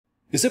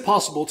Is it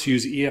possible to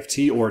use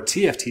EFT or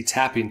TFT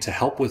tapping to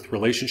help with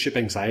relationship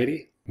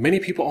anxiety? Many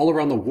people all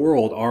around the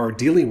world are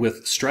dealing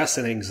with stress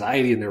and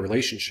anxiety in their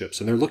relationships,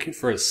 and they're looking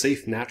for a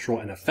safe, natural,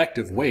 and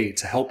effective way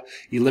to help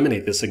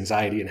eliminate this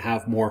anxiety and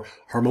have more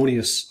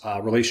harmonious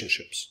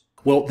relationships.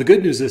 Well, the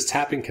good news is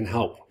tapping can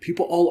help.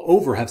 People all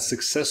over have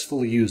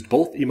successfully used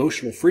both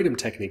emotional freedom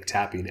technique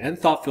tapping and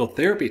thought field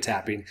therapy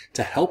tapping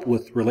to help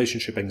with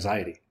relationship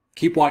anxiety.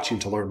 Keep watching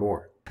to learn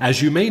more.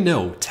 As you may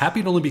know,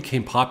 tapping only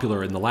became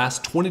popular in the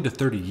last 20 to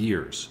 30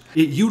 years.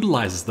 It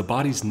utilizes the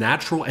body's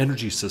natural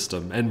energy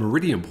system and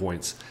meridian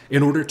points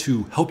in order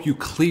to help you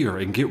clear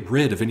and get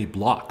rid of any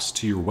blocks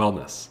to your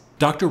wellness.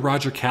 Dr.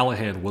 Roger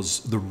Callahan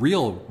was the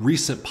real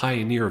recent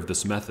pioneer of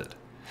this method.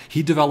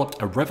 He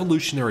developed a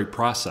revolutionary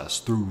process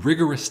through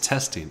rigorous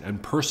testing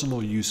and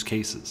personal use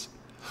cases.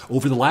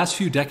 Over the last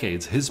few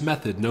decades, his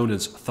method, known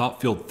as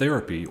thought field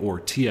therapy, or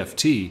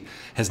TFT,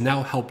 has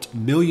now helped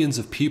millions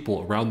of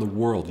people around the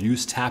world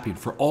use tapping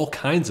for all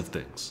kinds of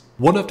things.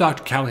 One of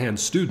Dr.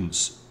 Callahan's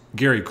students,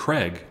 Gary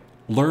Craig,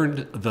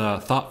 learned the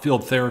thought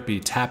field therapy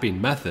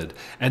tapping method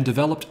and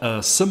developed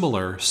a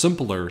similar,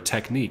 simpler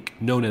technique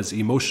known as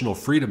emotional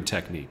freedom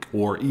technique,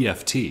 or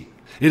EFT.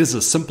 It is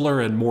a simpler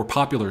and more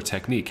popular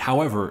technique.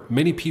 However,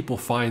 many people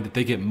find that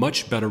they get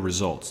much better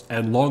results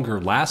and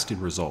longer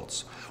lasting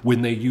results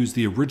when they use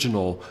the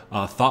original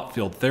thought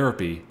field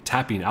therapy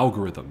tapping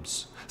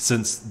algorithms,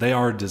 since they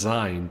are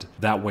designed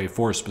that way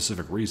for a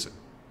specific reason.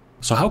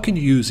 So how can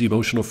you use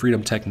emotional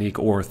freedom technique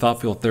or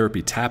thought field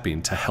therapy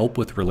tapping to help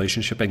with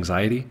relationship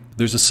anxiety?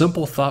 There's a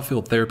simple thought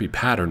field therapy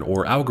pattern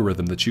or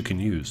algorithm that you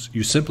can use.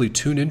 You simply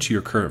tune into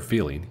your current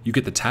feeling, you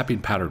get the tapping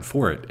pattern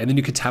for it, and then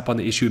you can tap on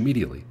the issue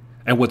immediately.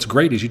 And what's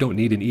great is you don't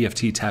need an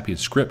EFT tapping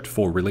script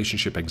for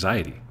relationship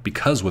anxiety,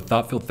 because with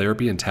Thought Field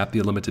Therapy and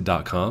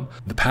TapTheUnlimited.com,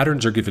 the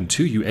patterns are given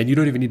to you and you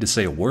don't even need to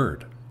say a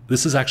word.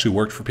 This has actually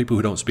worked for people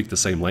who don't speak the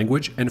same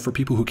language and for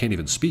people who can't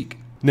even speak.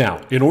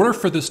 Now, in order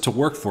for this to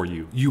work for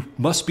you, you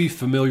must be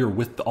familiar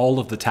with all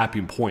of the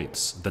tapping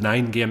points, the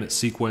 9-gamut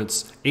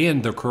sequence,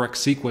 and the correct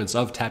sequence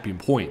of tapping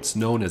points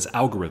known as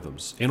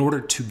algorithms in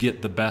order to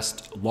get the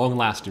best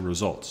long-lasting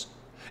results.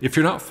 If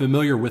you're not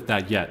familiar with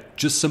that yet,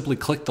 just simply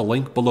click the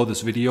link below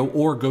this video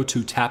or go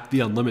to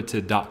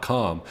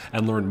taptheunlimited.com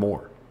and learn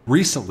more.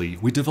 Recently,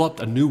 we developed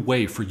a new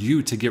way for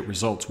you to get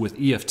results with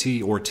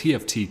EFT or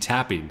TFT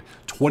tapping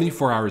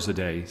 24 hours a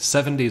day,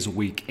 7 days a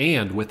week,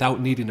 and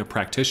without needing a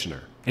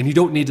practitioner. And you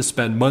don't need to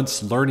spend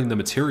months learning the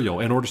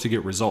material in order to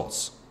get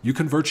results. You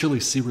can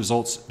virtually see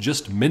results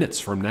just minutes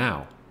from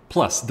now.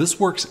 Plus, this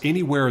works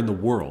anywhere in the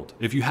world.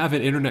 If you have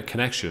an internet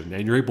connection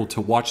and you're able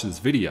to watch this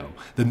video,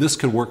 then this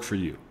can work for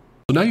you.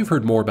 So now you've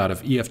heard more about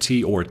if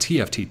EFT or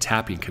TFT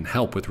tapping can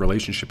help with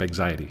relationship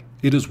anxiety.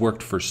 It has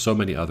worked for so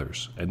many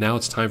others, and now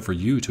it's time for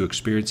you to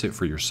experience it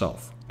for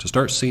yourself. To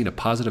start seeing a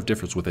positive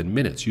difference within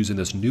minutes using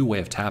this new way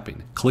of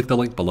tapping, click the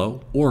link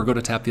below or go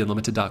to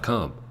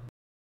taptheunlimited.com.